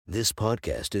This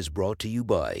podcast is brought to you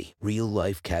by Real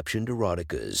Life Captioned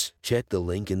Eroticas. Check the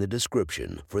link in the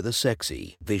description for the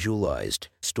sexy, visualized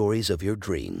stories of your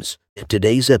dreams.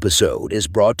 Today's episode is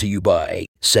brought to you by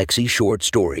Sexy Short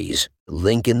Stories.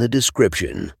 Link in the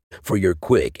description for your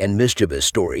quick and mischievous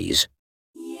stories.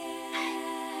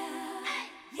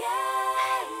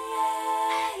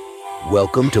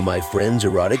 Welcome to my friend's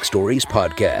Erotic Stories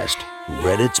podcast,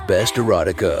 Reddit's Best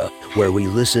Erotica, where we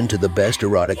listen to the best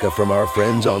erotica from our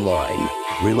friends online.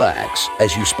 Relax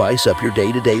as you spice up your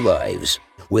day-to-day lives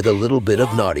with a little bit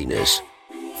of naughtiness.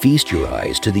 Feast your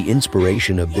eyes to the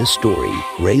inspiration of this story,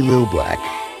 Ray Lil Black.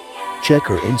 Check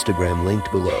her Instagram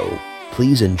linked below.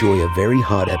 Please enjoy a very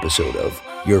hot episode of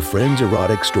Your Friend's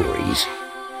Erotic Stories.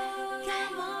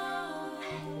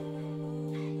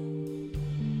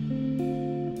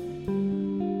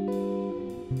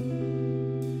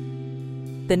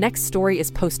 The next story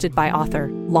is posted by author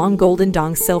Long Golden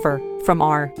Dong Silver from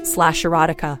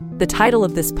r/erotica. The title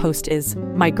of this post is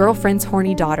My Girlfriend's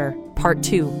Horny Daughter, Part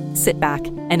 2. Sit back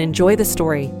and enjoy the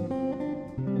story.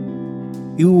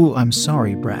 Ooh, I'm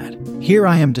sorry, Brad. Here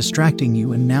I am distracting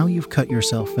you and now you've cut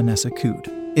yourself, Vanessa cooed.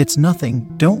 It's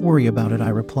nothing, don't worry about it, I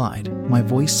replied, my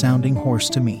voice sounding hoarse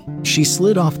to me. She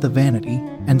slid off the vanity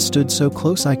and stood so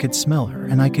close I could smell her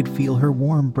and I could feel her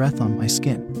warm breath on my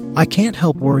skin. I can't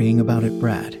help worrying about it,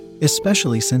 Brad,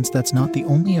 especially since that's not the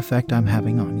only effect I'm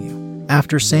having on you.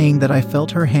 After saying that, I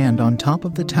felt her hand on top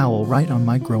of the towel right on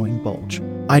my growing bulge.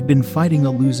 I'd been fighting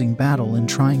a losing battle and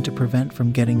trying to prevent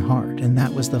from getting hard, and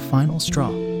that was the final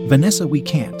straw. Vanessa, we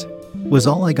can't, was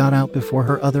all I got out before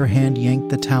her other hand yanked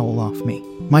the towel off me.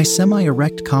 My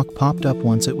semi-erect cock popped up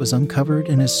once it was uncovered,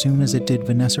 and as soon as it did,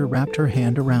 Vanessa wrapped her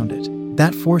hand around it.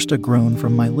 That forced a groan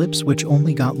from my lips, which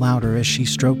only got louder as she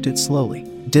stroked it slowly.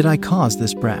 Did I cause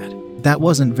this, Brad? That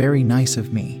wasn't very nice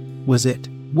of me, was it?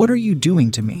 What are you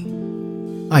doing to me?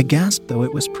 I gasped, though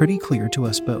it was pretty clear to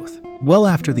us both. Well,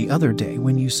 after the other day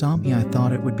when you saw me, I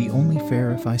thought it would be only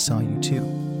fair if I saw you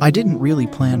too. I didn't really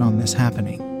plan on this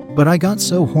happening, but I got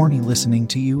so horny listening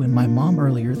to you and my mom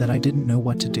earlier that I didn't know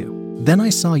what to do. Then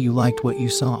I saw you liked what you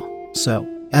saw. So,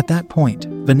 at that point,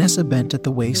 Vanessa bent at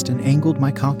the waist and angled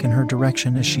my cock in her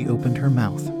direction as she opened her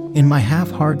mouth. In my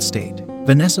half-hard state,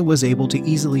 Vanessa was able to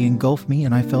easily engulf me,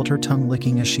 and I felt her tongue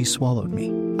licking as she swallowed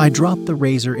me. I dropped the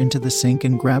razor into the sink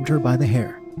and grabbed her by the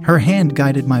hair. Her hand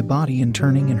guided my body in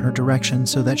turning in her direction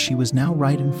so that she was now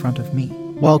right in front of me.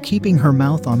 While keeping her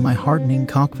mouth on my hardening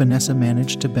cock, Vanessa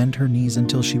managed to bend her knees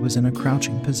until she was in a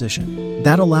crouching position.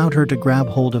 That allowed her to grab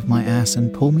hold of my ass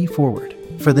and pull me forward.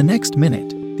 For the next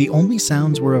minute, the only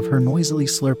sounds were of her noisily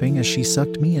slurping as she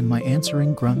sucked me and my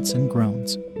answering grunts and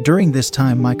groans. During this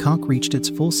time, my cock reached its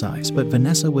full size, but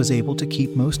Vanessa was able to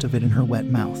keep most of it in her wet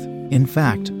mouth. In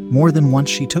fact, more than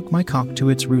once she took my cock to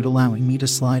its root, allowing me to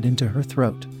slide into her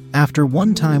throat. After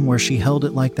one time where she held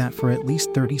it like that for at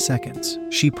least 30 seconds,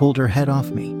 she pulled her head off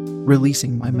me,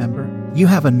 releasing my member. You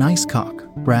have a nice cock,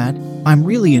 Brad. I'm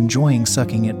really enjoying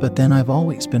sucking it, but then I've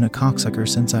always been a cocksucker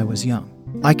since I was young.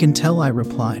 I can tell, I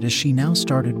replied as she now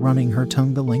started running her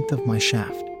tongue the length of my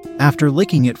shaft. After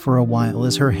licking it for a while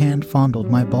as her hand fondled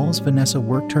my balls, Vanessa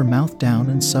worked her mouth down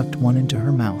and sucked one into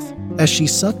her mouth. As she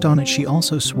sucked on it, she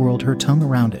also swirled her tongue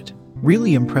around it,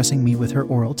 really impressing me with her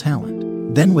oral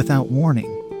talent. Then, without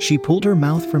warning, she pulled her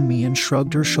mouth from me and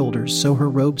shrugged her shoulders so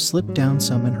her robe slipped down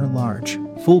some and her large,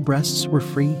 full breasts were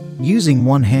free. Using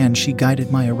one hand, she guided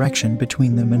my erection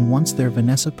between them, and once there,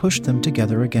 Vanessa pushed them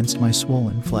together against my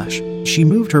swollen flesh. She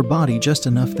moved her body just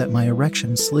enough that my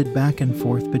erection slid back and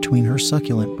forth between her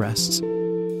succulent breasts,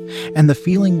 and the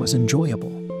feeling was enjoyable,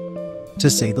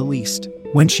 to say the least.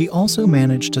 When she also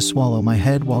managed to swallow my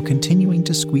head while continuing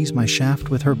to squeeze my shaft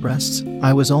with her breasts,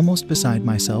 I was almost beside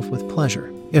myself with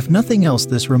pleasure. If nothing else,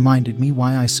 this reminded me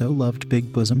why I so loved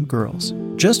big-bosomed girls.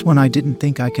 Just when I didn't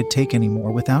think I could take any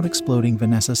more without exploding,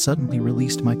 Vanessa suddenly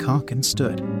released my cock and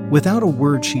stood. Without a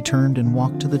word, she turned and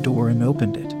walked to the door and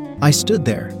opened it. I stood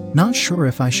there, not sure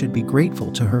if I should be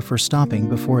grateful to her for stopping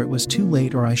before it was too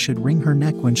late, or I should wring her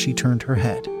neck when she turned her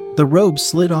head. The robe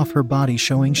slid off her body,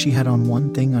 showing she had on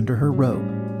one thing under her robe,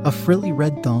 a frilly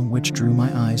red thong which drew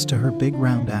my eyes to her big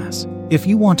round ass. If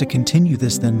you want to continue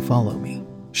this, then follow me,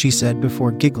 she said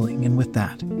before giggling, and with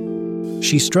that,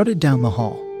 she strutted down the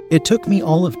hall. It took me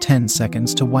all of 10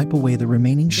 seconds to wipe away the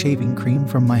remaining shaving cream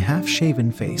from my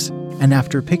half-shaven face, and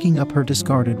after picking up her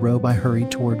discarded robe, I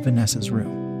hurried toward Vanessa's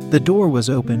room. The door was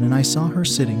open and I saw her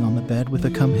sitting on the bed with a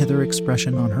come-hither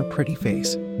expression on her pretty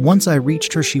face. Once I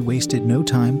reached her, she wasted no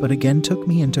time but again took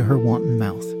me into her wanton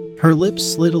mouth. Her lips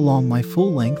slid along my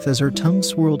full length as her tongue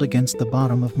swirled against the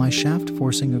bottom of my shaft,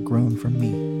 forcing a groan from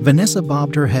me. Vanessa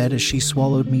bobbed her head as she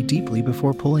swallowed me deeply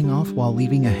before pulling off while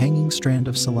leaving a hanging strand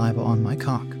of saliva on my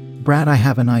cock. Brad, I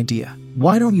have an idea.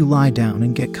 Why don't you lie down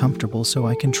and get comfortable so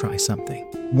I can try something?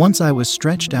 Once I was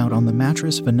stretched out on the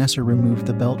mattress, Vanessa removed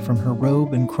the belt from her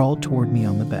robe and crawled toward me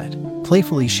on the bed.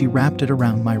 Playfully, she wrapped it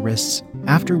around my wrists,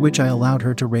 after which I allowed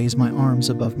her to raise my arms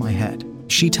above my head.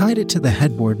 She tied it to the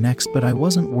headboard next, but I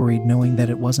wasn't worried, knowing that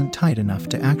it wasn't tight enough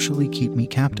to actually keep me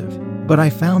captive. But I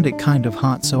found it kind of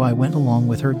hot, so I went along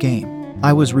with her game.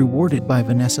 I was rewarded by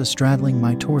Vanessa straddling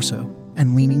my torso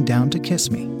and leaning down to kiss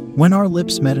me. When our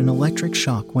lips met, an electric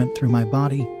shock went through my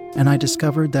body, and I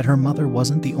discovered that her mother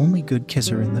wasn't the only good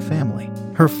kisser in the family.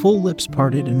 Her full lips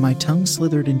parted and my tongue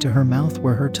slithered into her mouth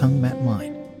where her tongue met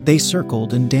mine. They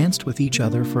circled and danced with each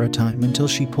other for a time until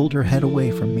she pulled her head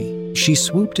away from me. She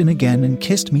swooped in again and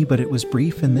kissed me, but it was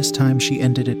brief, and this time she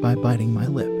ended it by biting my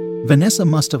lip. Vanessa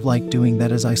must have liked doing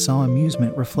that, as I saw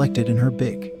amusement reflected in her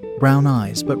big brown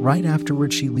eyes, but right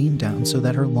afterward she leaned down so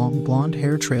that her long blonde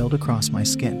hair trailed across my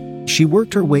skin. She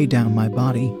worked her way down my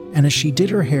body, and as she did,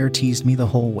 her hair teased me the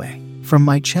whole way, from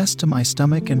my chest to my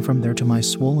stomach, and from there to my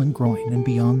swollen groin, and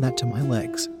beyond that to my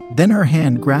legs. Then her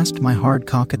hand grasped my hard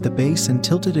cock at the base and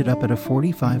tilted it up at a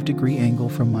 45-degree angle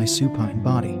from my supine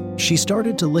body. She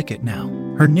started to lick it now,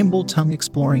 her nimble tongue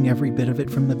exploring every bit of it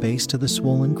from the base to the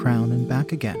swollen crown and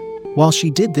back again. While she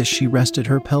did this, she rested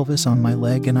her pelvis on my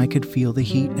leg, and I could feel the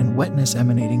heat and wetness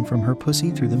emanating from her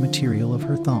pussy through the material of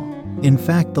her thong. In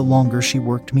fact, the longer she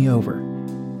worked me over,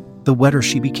 the wetter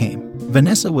she became.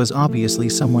 Vanessa was obviously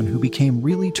someone who became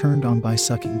really turned on by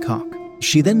sucking cock.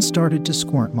 She then started to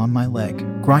squirm on my leg,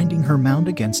 grinding her mound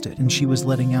against it, and she was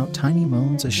letting out tiny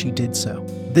moans as she did so.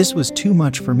 This was too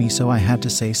much for me, so I had to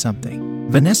say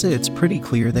something. Vanessa, it's pretty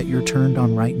clear that you're turned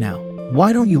on right now.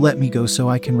 Why don't you let me go so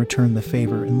I can return the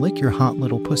favor and lick your hot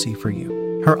little pussy for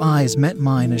you? Her eyes met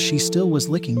mine as she still was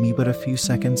licking me, but a few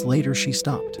seconds later she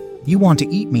stopped. You want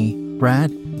to eat me,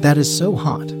 Brad? That is so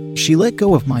hot. She let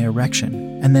go of my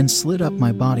erection and then slid up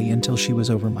my body until she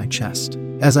was over my chest.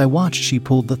 As I watched, she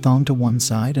pulled the thong to one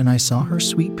side and I saw her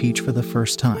sweet peach for the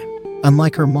first time.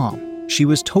 Unlike her mom, she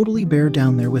was totally bare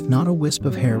down there with not a wisp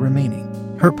of hair remaining.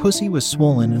 Her pussy was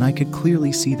swollen and I could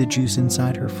clearly see the juice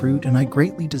inside her fruit, and I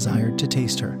greatly desired to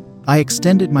taste her. I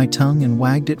extended my tongue and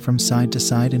wagged it from side to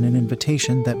side in an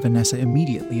invitation that Vanessa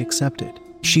immediately accepted.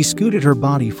 She scooted her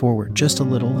body forward just a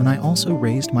little, and I also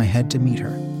raised my head to meet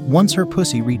her. Once her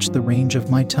pussy reached the range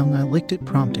of my tongue, I licked it,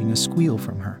 prompting a squeal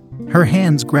from her. Her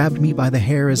hands grabbed me by the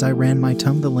hair as I ran my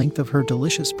tongue the length of her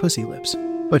delicious pussy lips,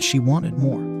 but she wanted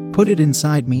more. Put it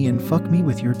inside me and fuck me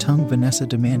with your tongue, Vanessa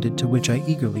demanded, to which I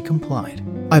eagerly complied.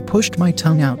 I pushed my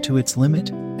tongue out to its limit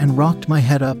and rocked my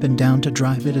head up and down to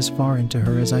drive it as far into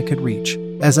her as I could reach.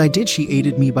 As I did, she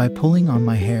aided me by pulling on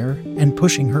my hair and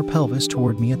pushing her pelvis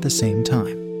toward me at the same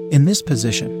time. In this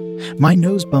position, my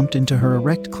nose bumped into her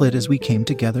erect clit as we came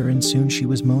together, and soon she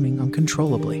was moaning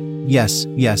uncontrollably. Yes,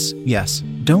 yes, yes,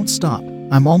 don't stop.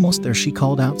 I'm almost there, she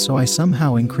called out, so I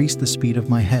somehow increased the speed of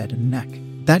my head and neck.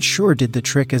 That sure did the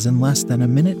trick, as in less than a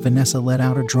minute Vanessa let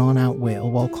out a drawn-out wail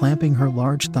while clamping her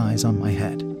large thighs on my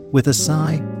head. With a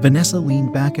sigh, Vanessa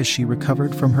leaned back as she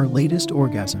recovered from her latest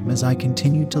orgasm as I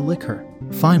continued to lick her.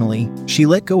 Finally, she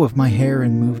let go of my hair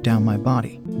and moved down my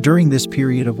body. During this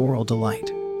period of oral delight,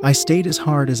 I stayed as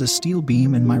hard as a steel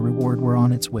beam, and my reward were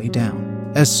on its way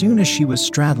down. As soon as she was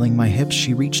straddling my hips,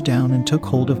 she reached down and took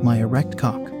hold of my erect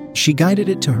cock. She guided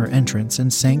it to her entrance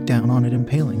and sank down on it,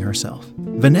 impaling herself.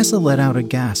 Vanessa let out a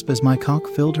gasp as my cock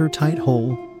filled her tight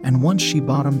hole, and once she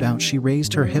bottomed out, she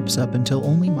raised her hips up until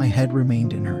only my head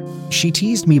remained in her. She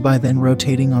teased me by then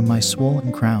rotating on my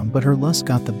swollen crown, but her lust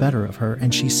got the better of her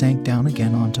and she sank down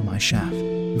again onto my shaft.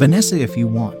 Vanessa, if you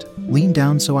want, lean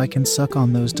down so I can suck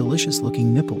on those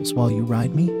delicious-looking nipples while you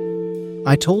ride me,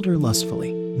 I told her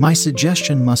lustfully. My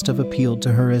suggestion must have appealed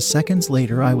to her, as seconds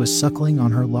later I was suckling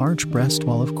on her large breast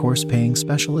while of course paying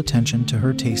special attention to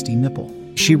her tasty nipple.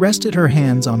 She rested her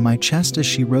hands on my chest as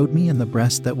she rode me, and the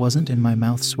breast that wasn't in my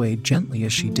mouth swayed gently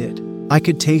as she did. I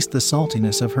could taste the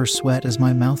saltiness of her sweat as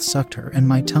my mouth sucked her and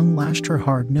my tongue lashed her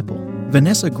hard nipple.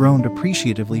 Vanessa groaned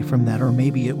appreciatively from that, or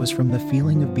maybe it was from the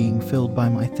feeling of being filled by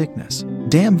my thickness.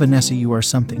 Damn, Vanessa, you are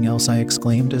something else, I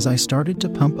exclaimed as I started to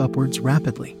pump upwards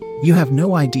rapidly. You have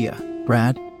no idea,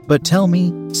 Brad. But tell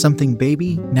me something,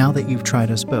 baby, now that you've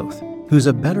tried us both. Who's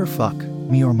a better fuck,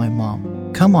 me or my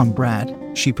mom? Come on, Brad,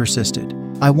 she persisted.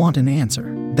 I want an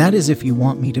answer. That is, if you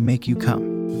want me to make you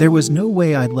come. There was no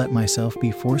way I'd let myself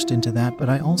be forced into that, but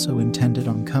I also intended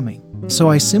on coming. So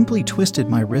I simply twisted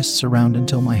my wrists around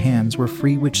until my hands were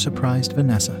free, which surprised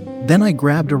Vanessa. Then I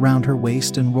grabbed around her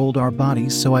waist and rolled our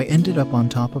bodies so I ended up on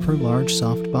top of her large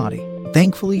soft body.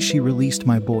 Thankfully, she released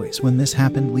my boys when this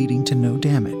happened, leading to no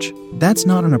damage. That's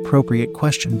not an appropriate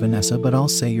question, Vanessa, but I'll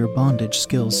say your bondage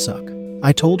skills suck.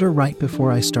 I told her right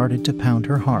before I started to pound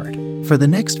her hard. For the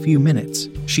next few minutes,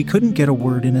 she couldn't get a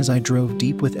word in as I drove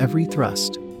deep with every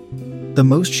thrust. The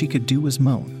most she could do was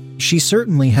moan. She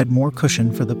certainly had more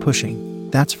cushion for the pushing,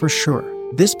 that's for sure.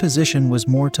 This position was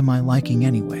more to my liking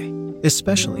anyway,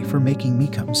 especially for making me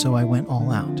come, so I went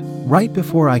all out. Right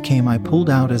before I came, I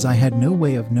pulled out as I had no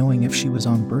way of knowing if she was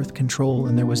on birth control,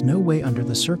 and there was no way under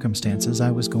the circumstances I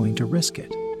was going to risk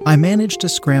it. I managed to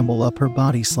scramble up her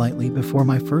body slightly before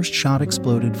my first shot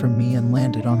exploded from me and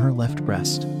landed on her left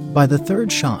breast. By the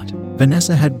third shot,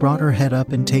 Vanessa had brought her head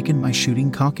up and taken my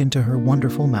shooting cock into her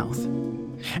wonderful mouth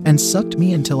and sucked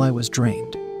me until I was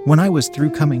drained. When I was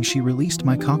through coming, she released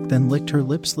my cock, then licked her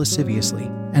lips lasciviously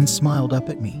and smiled up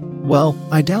at me. Well,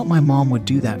 I doubt my mom would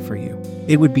do that for you.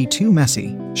 It would be too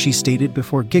messy, she stated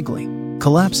before giggling.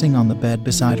 Collapsing on the bed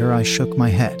beside her, I shook my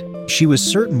head. She was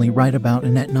certainly right about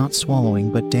Annette not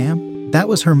swallowing, but damn, that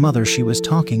was her mother she was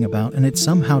talking about, and it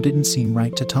somehow didn't seem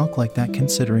right to talk like that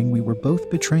considering we were both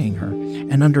betraying her,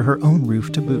 and under her own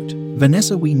roof to boot.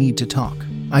 Vanessa, we need to talk.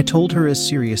 I told her as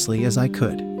seriously as I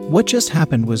could. What just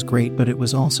happened was great, but it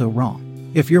was also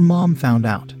wrong. If your mom found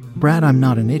out, Brad, I'm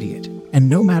not an idiot. And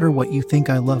no matter what you think,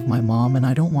 I love my mom and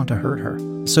I don't want to hurt her.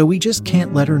 So we just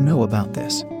can't let her know about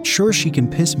this. Sure, she can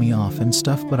piss me off and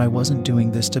stuff, but I wasn't doing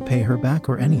this to pay her back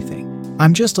or anything.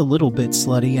 I'm just a little bit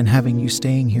slutty, and having you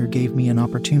staying here gave me an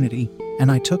opportunity, and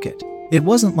I took it. It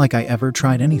wasn't like I ever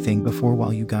tried anything before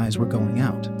while you guys were going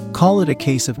out. Call it a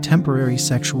case of temporary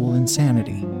sexual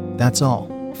insanity. That's all.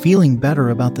 Feeling better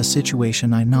about the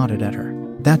situation, I nodded at her.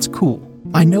 That's cool.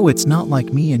 I know it's not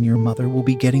like me and your mother will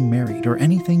be getting married or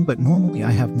anything, but normally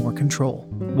I have more control.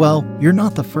 Well, you're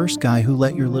not the first guy who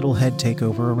let your little head take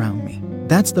over around me.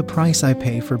 That's the price I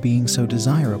pay for being so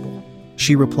desirable,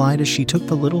 she replied as she took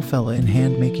the little fella in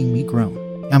hand, making me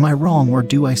groan. Am I wrong, or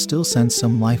do I still sense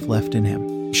some life left in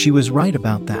him? She was right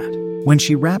about that. When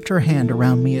she wrapped her hand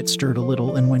around me, it stirred a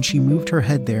little, and when she moved her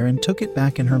head there and took it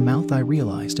back in her mouth, I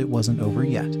realized it wasn't over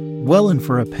yet. Well, in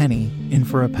for a penny, in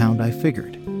for a pound, I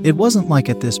figured. It wasn't like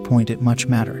at this point it much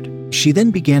mattered. She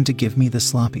then began to give me the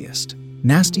sloppiest,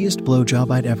 nastiest blowjob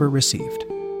I'd ever received.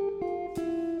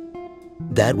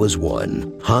 That was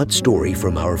one hot story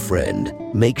from our friend.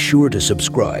 Make sure to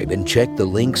subscribe and check the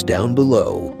links down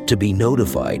below to be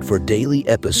notified for daily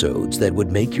episodes that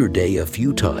would make your day a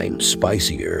few times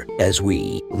spicier as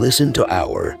we listen to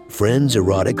our friends'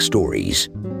 erotic stories.